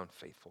be found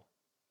faithful.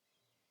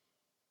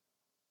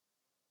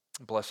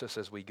 Bless us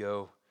as we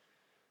go.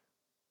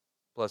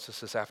 Bless us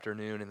this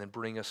afternoon, and then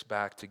bring us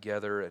back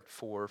together at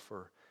 4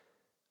 for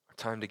our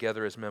time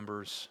together as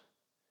members,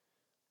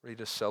 ready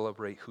to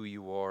celebrate who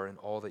you are and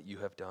all that you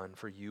have done,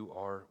 for you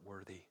are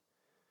worthy.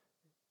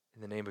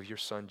 In the name of your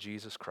Son,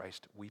 Jesus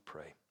Christ, we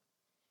pray.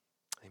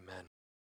 Amen.